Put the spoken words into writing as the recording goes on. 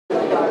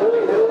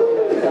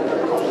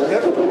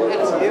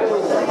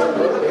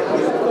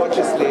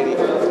Gorgeous lady.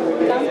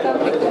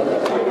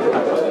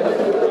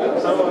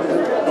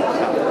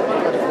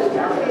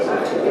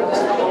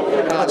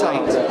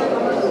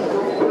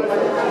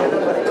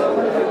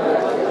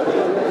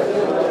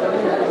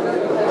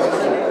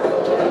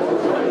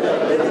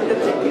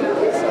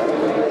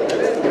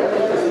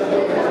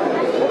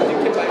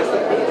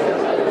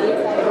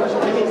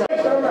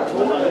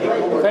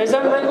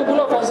 Faizan भाई को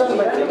बोलो फैजान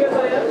भाई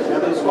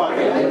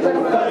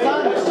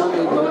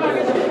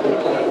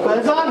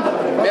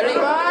Very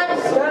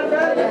much.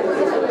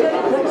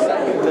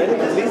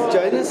 Please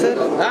join us, sir.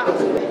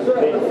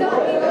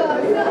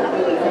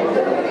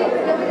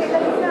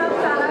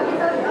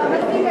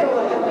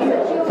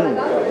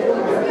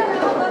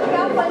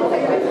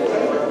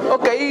 और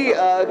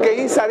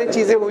कई सारी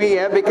चीज़ें हुई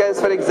हैं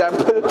बिकॉज फॉर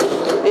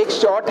एग्जांपल एक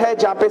शॉट है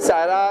जहाँ पे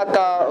सारा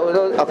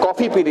का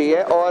कॉफ़ी पी रही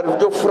है और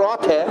जो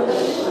फ्रॉथ है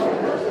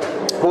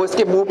वो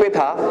इसके मुंह पे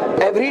था.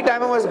 Every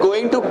time I was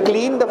going to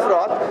clean the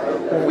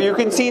froth you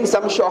can see in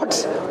some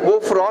shots वो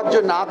फ्रॉथ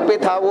जो नाक पे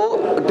था वो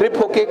ड्रिप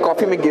होके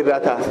कॉफी में गिर रहा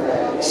था.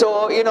 So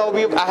you know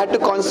I had to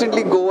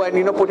constantly go and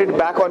you know put it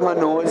back on her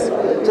nose.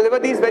 So there were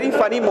these very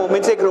funny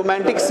moments. एक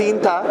रोमांटिक सीन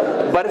था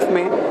बर्फ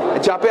में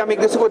जहाँ पे हम एक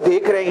दूसरे को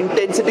देख रहे हैं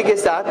इंटेंसिटी के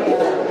साथ.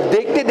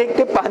 देखते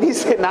देखते पानी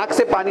से नाक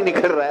से पानी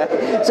निकल रहा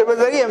है. So it was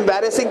very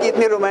embarrassing कि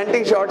इतने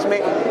रोमांटिक शॉट्स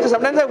में. So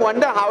sometimes I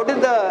wonder how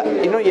did the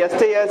you know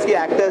यस्टरयर्स के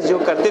एक्टर्स जो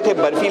करते थे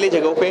बर्फीले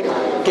जगहों पे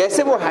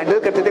कैसे वो हैंडल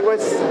करते थे. Because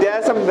there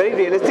are some very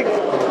realistic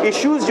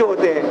issues जो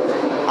होते हैं.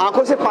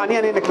 आंखों से पानी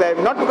आने निकला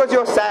है not because you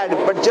are sad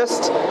but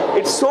just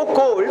it's so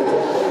cold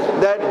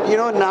that you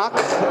know नाक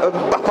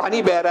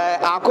पानी बह रहा है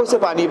आंखों से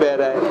पानी बह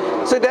रहा है.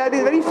 So there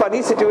is very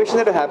funny situation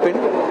that happened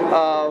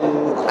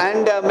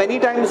and many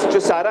times जो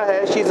सारा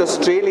है शी इज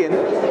ऑस्ट्रेलियन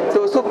तो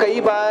उसको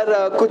कई बार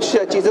कुछ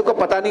चीज़ों को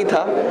पता नहीं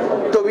था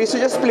तो we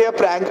just play a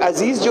prank.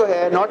 अजीज जो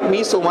है not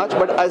me so much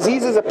but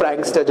Aziz is a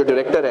prankster जो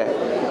डायरेक्टर है.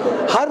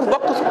 हर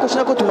वक्त उसको कुछ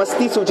ना कुछ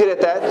मस्ती सूझे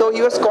रहता है. तो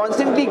he was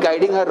constantly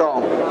guiding her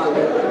wrong.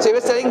 So he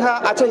was telling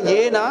her अच्छा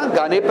ये ना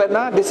गाने पर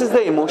ना this is the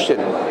emotion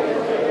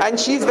and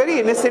she's very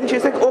innocent.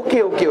 She's like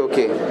okay.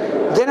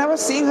 Then I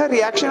was seeing her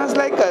reaction. I was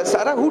like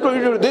Sarah, who told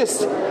you to do this?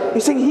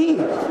 He's saying he.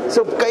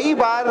 So kai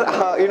baar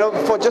you know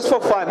for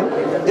fun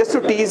just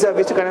to tease her,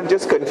 which kind of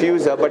just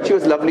confuse her, but she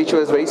was lovely. She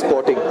was very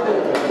sporting.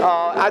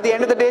 At the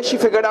end of the day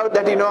she figured out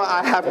that you know I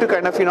have to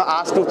kind of you know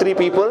ask 2-3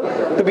 people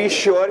to be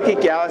sure कि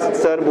क्या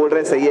sir बोल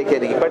रहे सही है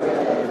क्या नहीं. But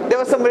there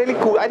was some really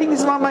cool. I think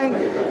this is one of my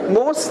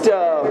most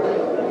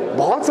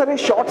बहुत सारे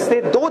शॉट्स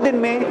थे 2 दिन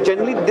में.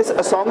 Generally this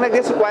song like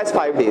this requires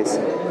 5 days.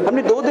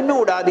 हमने 2 दिन में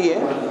उड़ा दिए.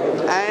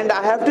 एंड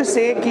आई हैव टू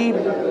से कि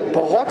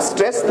बहुत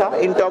स्ट्रेस था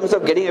in terms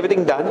of getting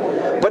everything done.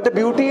 But the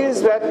beauty is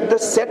that the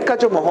set का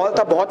जो माहौल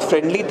था बहुत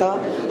फ्रेंडली था.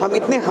 हम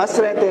इतने हंस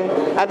रहे थे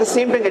at the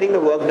same time getting the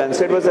work done. So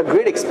it was a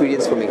great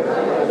experience for me.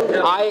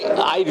 I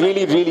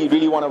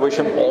really want to wish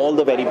him all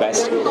the very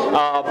best.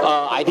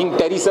 I think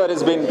Terry sir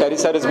has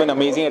been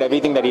amazing at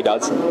everything that he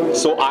does.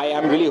 So I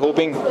am really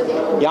hoping.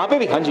 यहाँ पे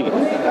भी हाँ जी.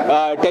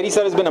 Terry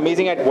sir has been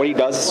amazing at what he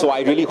does. So I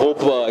really hope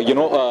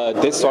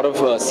this sort of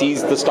sees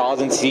the stars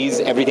and sees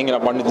everything in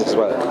abundance as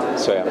well.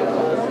 So yeah.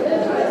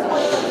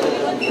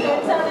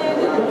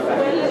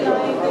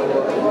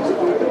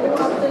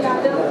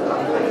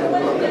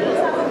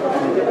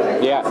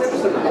 Yeah.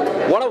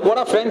 What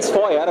are friends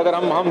for यार. अगर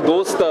हम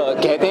दोस्त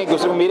कहते हैं कि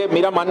उसको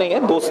मेरा मानना ही है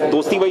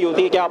दोस्ती वही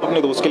होती है कि आप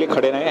अपने दोस्त के लिए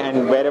खड़े रहें.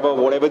 And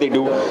whatever they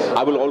do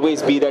I will always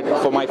be that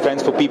for my friends,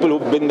 for people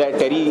who've been there.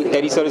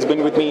 Terry sir has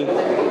been with me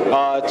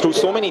through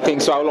so many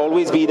things, so I will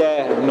always be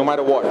there no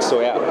matter what. So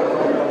yeah.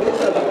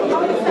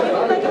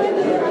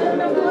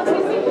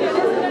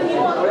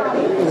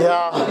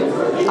 Yeah,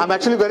 I'm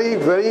actually very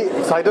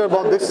excited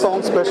about this song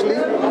especially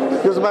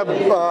because मैं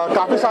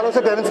काफ़ी सालों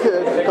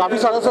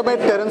से मैं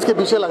Terrence के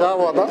पीछे लगा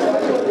हुआ था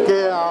कि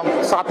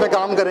साथ में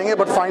काम करेंगे.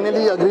 But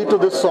finally agree to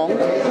this song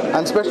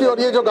and specially. और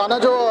ये जो गाना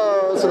जो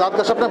सिद्धार्थ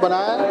कश्यप ने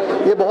बनाया है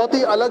ये बहुत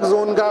ही अलग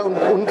जोन का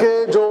उनके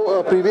जो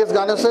प्रीवियस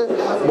गाने से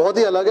बहुत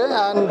ही अलग है.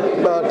 And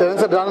Terrence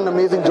had done an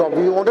amazing job.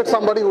 We wanted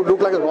somebody who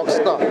look like a rock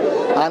star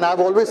and I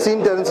have always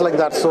seen Terrence like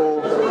that.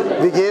 So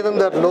we gave him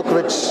that look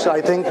which I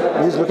think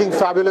he's looking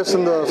fabulous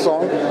in the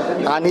song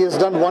and he has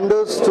done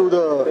wonders to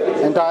the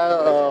entire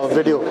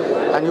video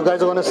and you guys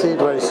are going to see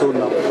it very soon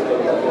now.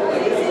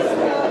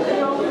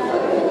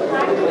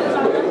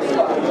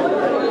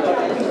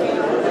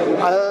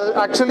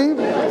 Actually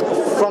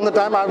from the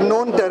time I've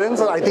known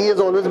Terence I think he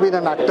has always been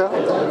an actor.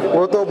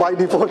 वो तो by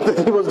default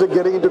he was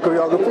getting into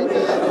choreography.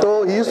 So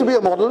he used to be a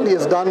model. He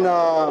has done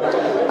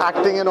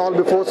acting and all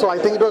before. So I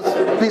think it was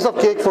a piece of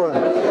cake for him.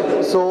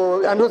 So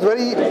and it was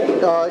very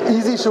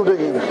easy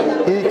shooting him.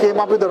 He came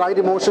up with the right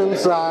emotions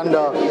and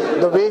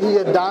the way he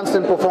had danced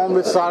and performed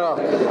with Sarah.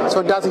 It's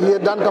fantastic. He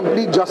had done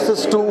complete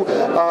justice to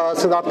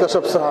Siddharth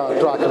Kashyap's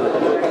track.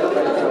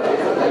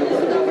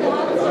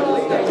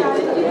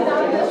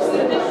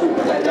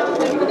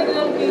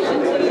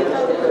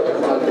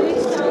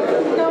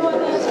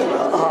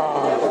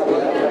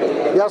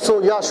 Yeah,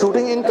 so yeah,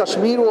 shooting in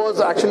Kashmir was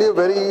actually a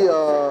very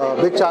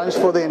big challenge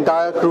for the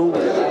entire crew,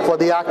 for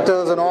the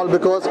actors and all,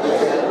 because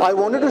I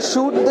wanted to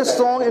shoot this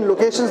song in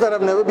locations that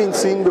have never been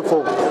seen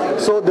before.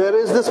 So there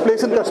is this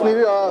place in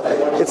Kashmir,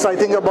 it's I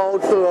think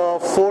about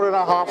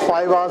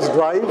 4.5-5 hours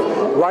drive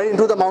right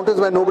into the mountains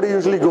where nobody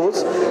usually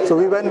goes. So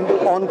we went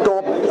on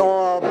top,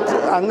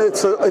 and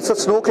it's a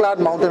snow-clad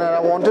mountain, and I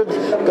wanted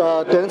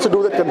Terence to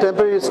do the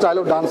contemporary style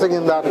of dancing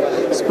in that,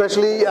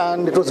 especially,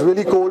 and it was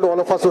really cold, all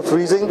of us were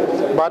freezing,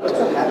 but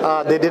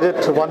they did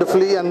it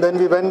wonderfully. And then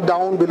we went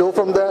down below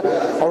from there,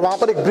 और वहाँ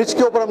पर एक bridge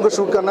के ऊपर हमको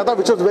shoot करना था,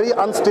 which was very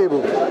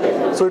unstable.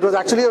 So it was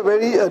actually a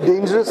very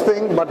dangerous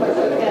thing, but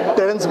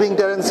Terence being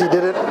Terence, he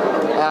did it,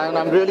 and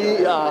I'm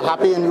really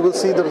happy, and you will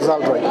see the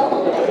result right now.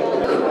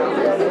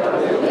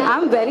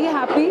 I'm very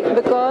happy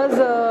because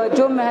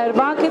जो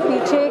मेहरबान के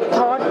पीछे एक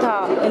thought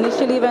था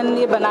initially when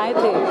ये बनाए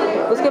थे,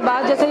 उसके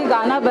बाद जैसे ये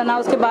गाना बना,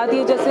 उसके बाद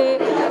ये जैसे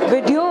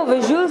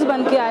विजुअल्स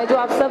बन के आए जो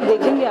आप सब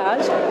देखेंगे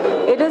आज,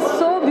 it is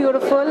so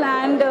beautiful.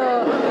 And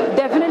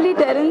definitely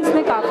Terrence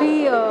ने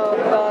काफ़ी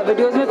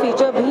वीडियोस में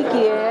फीचर भी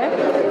किए हैं,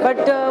 बट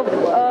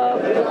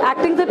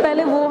एक्टिंग से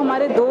पहले वो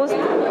हमारे दोस्त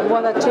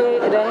बहुत अच्छे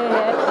रहे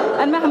हैं.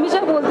 एंड मैं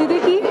हमेशा बोलती थी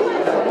कि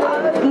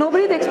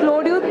nobody has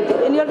explored you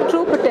in your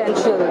true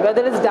potential,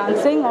 whether it's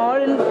dancing or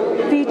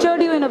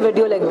featured you in a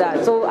video like that.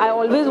 So I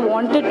always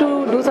wanted to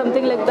do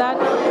something like that.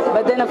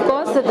 But then of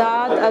course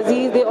Siddharth,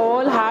 Aziz, they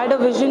all had a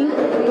vision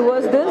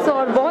towards this,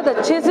 और बहुत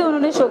अच्छे से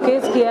उन्होंने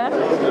showcase किया है.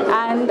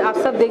 And आप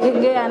सब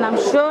देखेंगे, and I'm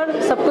sure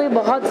सबको ये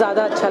बहुत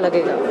ज़्यादा अच्छा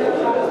लगेगा.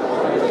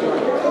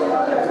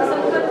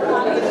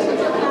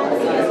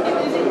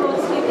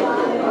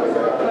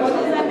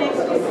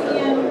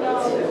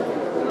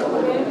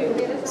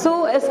 So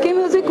SK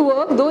Music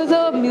Work, though is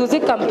a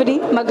music company,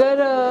 मगर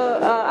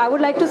I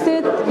would like to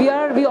say we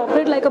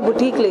operate like a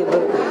boutique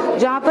label,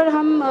 जहाँ पर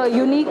हम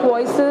unique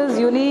voices,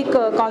 unique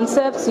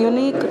concepts,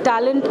 unique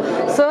talent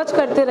search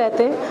करते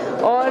रहते हैं,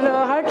 और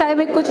हर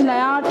टाइम एक कुछ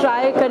नया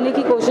ट्राई करने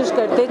की कोशिश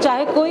करते हैं,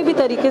 चाहे कोई भी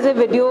तरीके से,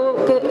 वीडियो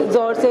के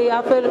दौर से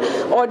या फिर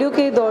ऑडियो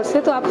के दौर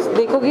से. तो आप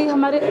देखोगे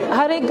हमारे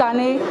हर एक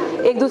गाने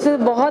एक दूसरे से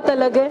बहुत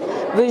अलग है,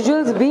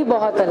 विजुअल्स भी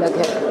बहुत अलग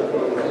है.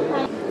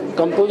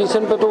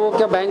 कंपोजिशन पे तो वो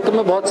क्या बैंक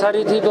में बहुत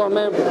सारी थी, तो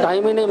हमें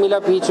टाइम ही नहीं मिला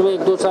बीच में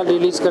 1-2 साल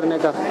रिलीज़ करने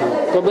का,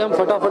 तो अभी हम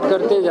फटाफट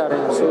करते ही जा रहे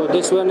हैं. So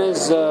this one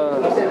is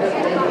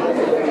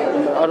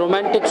a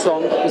romantic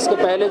song. इसके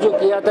पहले जो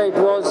किया था it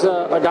was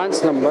a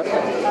dance number,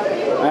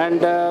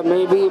 and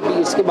may be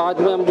इसके बाद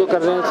में हम जो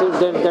कर रहे हैं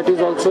that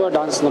is also a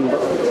dance number.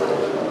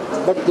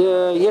 But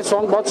ये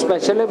सॉन्ग बहुत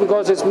स्पेशल है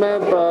बिकॉज इसमें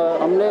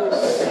हमने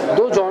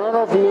 2 जॉनर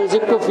ऑफ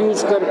म्यूज़िक को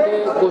फ्यूज़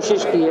करके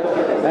कोशिश की है,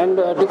 एंड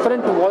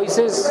डिफरेंट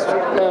वॉइसेस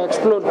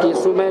एक्सप्लोर किए.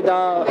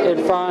 सुमेधा,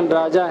 इरफान,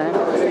 राजा हैं,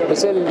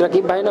 जैसे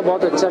रकीब भाई ने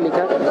बहुत अच्छा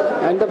लिखा.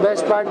 And the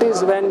best part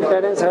is when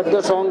parents heard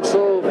the song,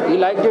 so he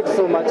liked it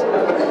so much,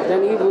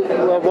 then he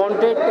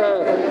wanted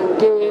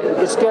कि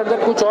इसके अंदर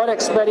कुछ और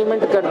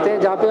एक्सपेरिमेंट करते हैं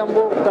जहाँ पे हम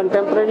वो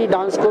कंटेम्प्रेरी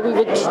डांस को भी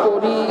विद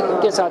स्टोरी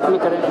के साथ में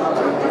करें.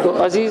 तो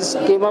अजीज़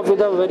came up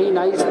with a very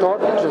nice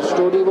thought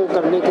story वो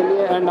करने के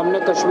लिए, एंड हमने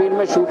कश्मीर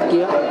में शूट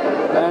किया.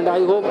 एंड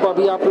आई होप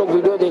अभी आप लोग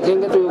वीडियो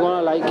देखेंगे तो यू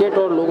गोना लाइक इट,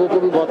 और लोगों को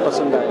भी बहुत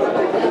पसंद आएगा.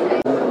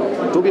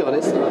 टू बी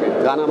ऑनेस्ट,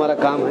 गाना हमारा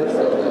काम है,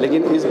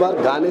 लेकिन इस बार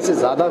गाने से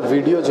ज़्यादा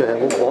वीडियो जो है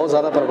वो बहुत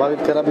ज़्यादा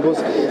प्रभावित करा, बिकॉज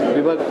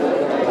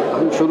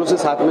हम शुरू से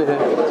साथ में हैं,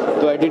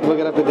 तो एडिट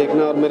वगैरह पे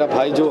देखना, और मेरा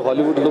भाई जो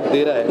हॉलीवुड लुक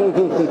दे रहा है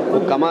वो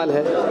कमाल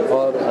है,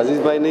 और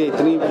अजीज़ भाई ने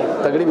इतनी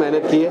तगड़ी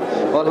मेहनत की है.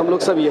 और हम लोग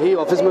सब यही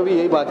ऑफिस में भी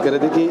यही बात कर रहे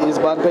थे कि इस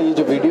बार का ये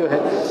जो वीडियो है,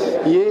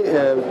 ये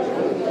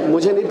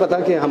मुझे नहीं पता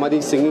कि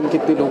हमारी सिंगिंग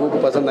कितनी लोगों को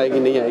पसंद आएगी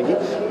नहीं आएगी.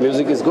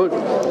 म्यूज़िक इज़ गुड,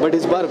 बट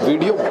इस बार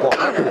वीडियो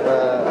बहुत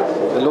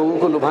लोगों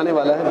को लुभाने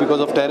वाला है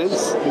बिकॉज ऑफ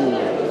टेरेंस.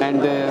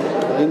 एंड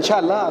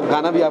इंशाल्लाह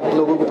गाना भी आप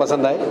लोगों को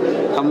पसंद आए.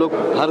 हम लोग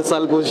हर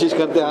साल कोशिश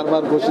करते हैं, हर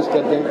बार कोशिश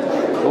करते हैं,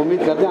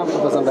 उम्मीद करते हैं आपको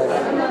पसंद आए.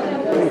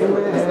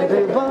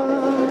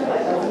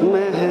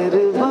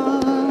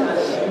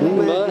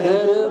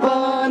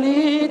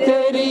 मेहरबानी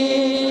तेरी,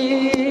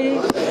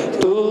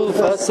 तू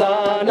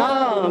फसाना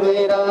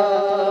मेरा,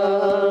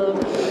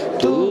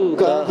 तू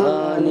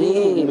कहानी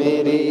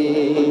मेरी.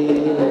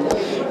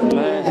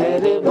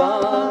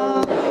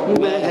 मेहरबान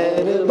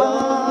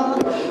मेहरबान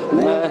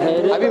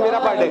मेहरबानी. अभी मेरा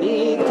पार्ट है.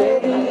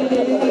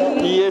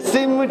 ये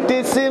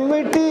सिमटी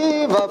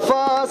सिमटी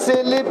वफा से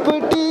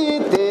लिपटी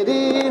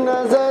तेरी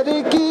नजर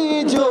की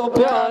जो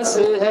प्यास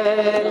है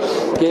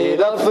कि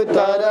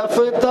रफ्ता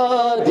रफ्ता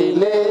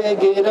दिले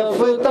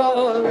गिरफ्ता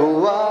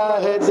हुआ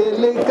है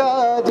दिल का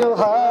जो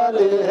हाल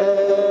है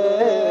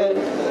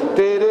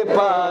तेरे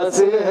पास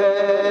है.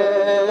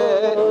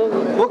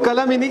 वो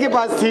कलम इन्हीं के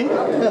पास थी,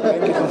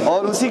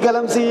 और उसी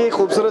कलम से ये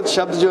खूबसूरत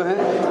शब्द जो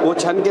हैं वो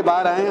छन के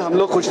बाहर आए हैं. हम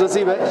लोग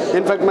खुशनसीब है.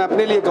 इनफैक्ट मैं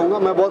अपने लिए कहूँगा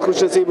मैं बहुत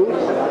खुशनसीब हूँ.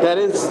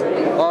 पेरेंट्स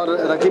और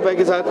रकीब भाई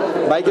के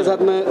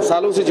साथ मैं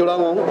सालों से जुड़ा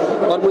हुआ हूँ,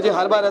 और मुझे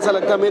हर बार ऐसा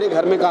लगता है मेरे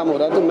घर में काम हो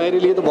रहा है, तो मेरे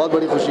लिए तो बहुत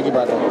बड़ी खुशी की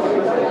बात है.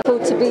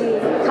 To be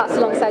cast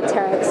alongside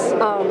Terence.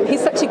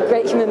 He's such a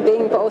great human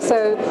being, but also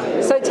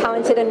so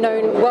talented and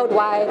known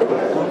worldwide.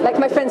 Like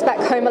my friends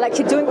back home are like,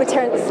 "You're doing it with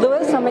Terence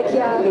Lewis?" I'm like,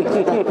 "Yeah."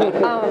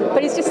 But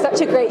he's just such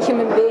a great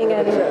human being,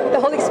 and the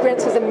whole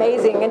experience was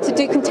amazing. And to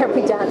do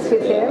contemporary dance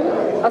with him,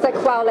 I was like,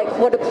 wow, like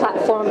what a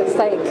platform. It's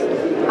like,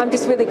 I'm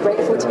just really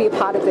grateful to be a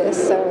part of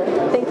this. So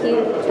thank you.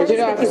 But you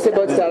know, I have to say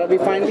about Sarah, we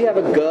finally have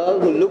a girl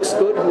who looks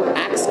good, who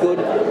acts good,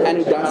 and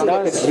who dances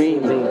like a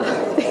dream.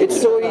 It's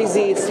so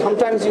easy.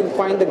 Sometimes you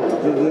find a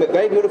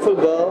very beautiful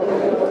girl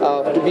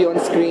to be on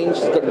screen.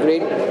 She's got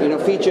great,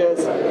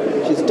 features.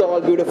 She's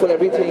tall, beautiful,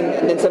 everything.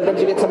 And then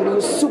sometimes you get somebody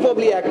who's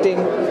superbly acting,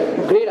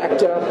 great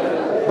actor,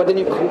 but then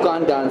who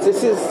can't dance.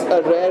 This is a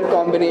rare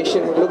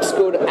combination. Looks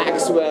good,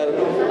 acts well,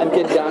 and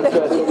can dance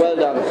well. So well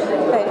done.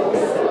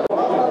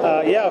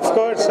 Yeah, of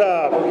course.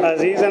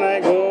 Aziz and I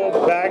go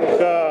back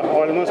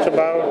almost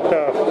about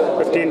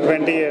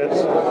 15-20 years.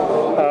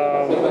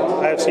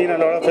 I've seen a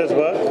lot of his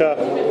work.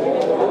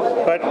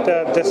 But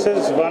this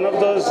is one of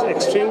those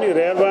extremely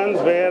rare ones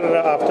where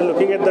after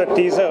looking at the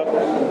teaser,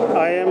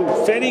 I am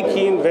very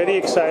keen, very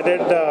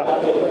excited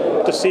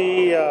to see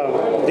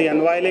the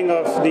unveiling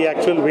of the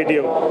actual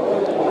video.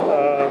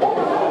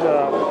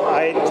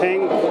 I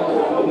think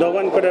no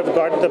one could have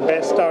got the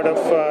best out of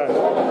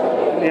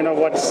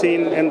what's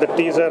seen in the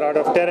teaser out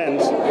of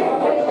Terence,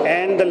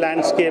 and the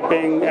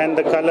landscaping and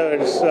the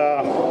colors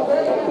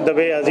the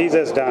way Aziz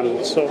has done.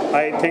 So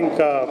I think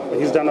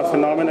he's done a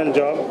phenomenal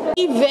job.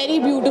 Very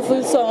beautiful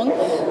song.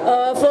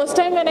 First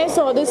time when I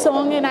saw this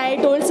song, and I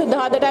told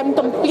Siddharth that I'm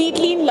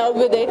completely in love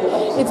with it.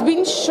 It's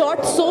been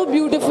shot so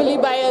beautifully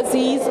by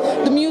Aziz.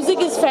 The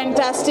music is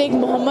fantastic.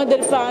 Mohammad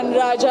Irfan,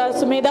 Raja,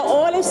 Sumedha,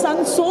 all have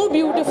sung so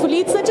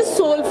beautifully. It's such a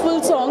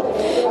soulful song.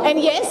 And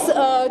yes,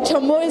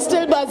 Chammo is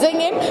still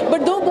buzzing in,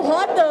 but though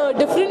बहुत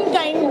different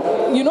kind,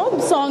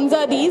 songs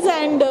are these,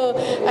 and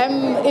I'm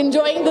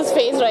enjoying this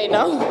phase right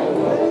now.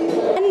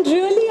 And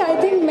really, I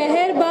think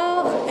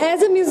Meherbaan,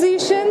 as a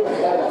musician,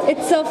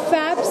 it's a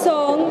fab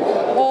song,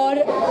 or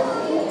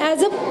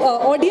as a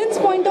audience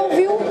point of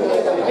view,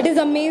 it is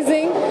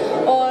amazing.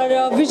 और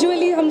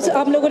visually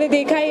हम लोगों ने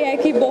देखा ही है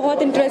कि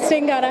बहुत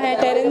interesting गाना है,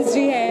 टेरेंस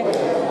जी हैं,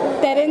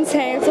 टेरेंस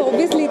हैं, so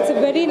obviously it's a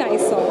very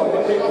nice song.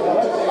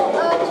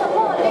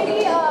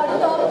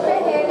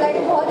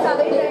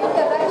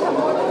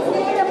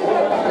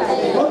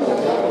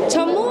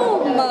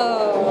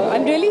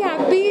 I'm really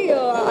happy.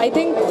 I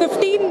think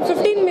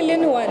 15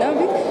 million हुआ है ना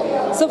अभी.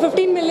 So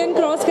 15 million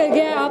क्रॉस कर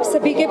गया है आप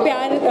सभी के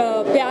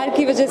प्यार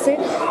की वजह से.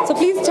 So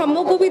प्लीज़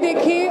छम्मो को भी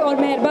देखिए और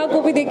मेहरबान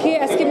को भी देखिए.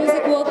 एसके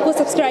म्यूजिक वर्क को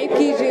सब्सक्राइब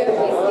कीजिए.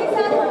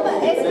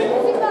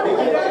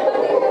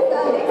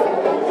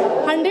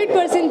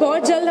 100%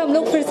 बहुत जल्द हम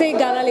लोग फिर से एक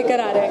गाना लेकर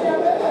आ रहे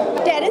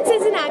हैं. Terrence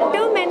is an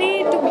actor. मैंने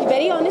टू बी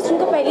वेरी ऑनेस्ट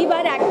उनको पहली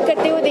बार एक्ट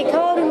करते हुए देखा,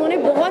 और उन्होंने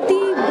बहुत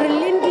ही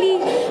ब्रिलियंटली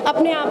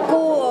अपने आप को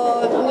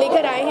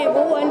लेकर आए हैं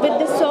वो. एंड विद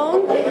दिस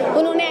सॉन्ग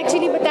उन्होंने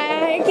एक्चुअली बताया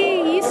है कि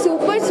ही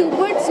super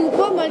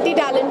multi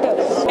talented.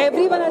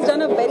 Everyone has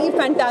done a very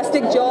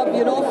fantastic job,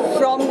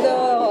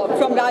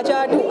 from Raja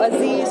to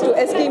Aziz to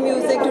SK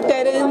Music to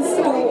Terence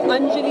to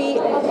Anjali.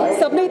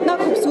 सबने इतना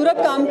खूबसूरत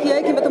काम किया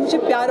है कि मुझे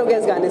प्यार हो गया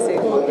इस गाने से.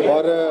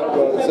 और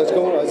सच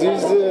कहूँ,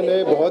 अजीज ने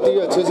बहुत ही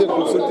अच्छे से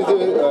खूबसूरती से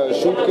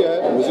शूट किया है.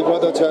 म्यूजिक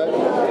बहुत अच्छा है,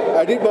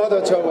 एडिट बहुत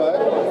अच्छा हुआ है,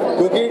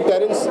 क्योंकि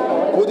टेरेंस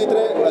खुद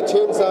इतने अच्छे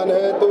इंसान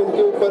हैं, तो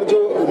उनके ऊपर जो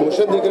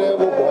इमोशन दिख रहे हैं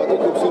वो बहुत ही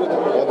खूबसूरत,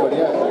 बहुत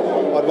बढ़िया है.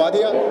 और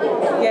वादियाँ,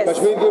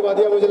 कश्मीर की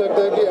वादियाँ मुझे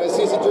लगता है कि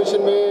ऐसी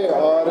सिचुएशन में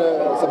और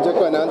सब्जेक्ट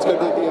को एनहांस कर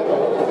देती है.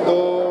 तो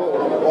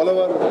all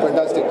over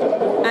fantastic.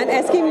 And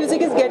SK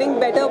Music is getting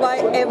better by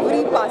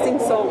every passing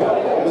song.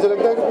 मुझे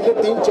लगता है कि पिछले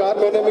 3-4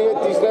 महीने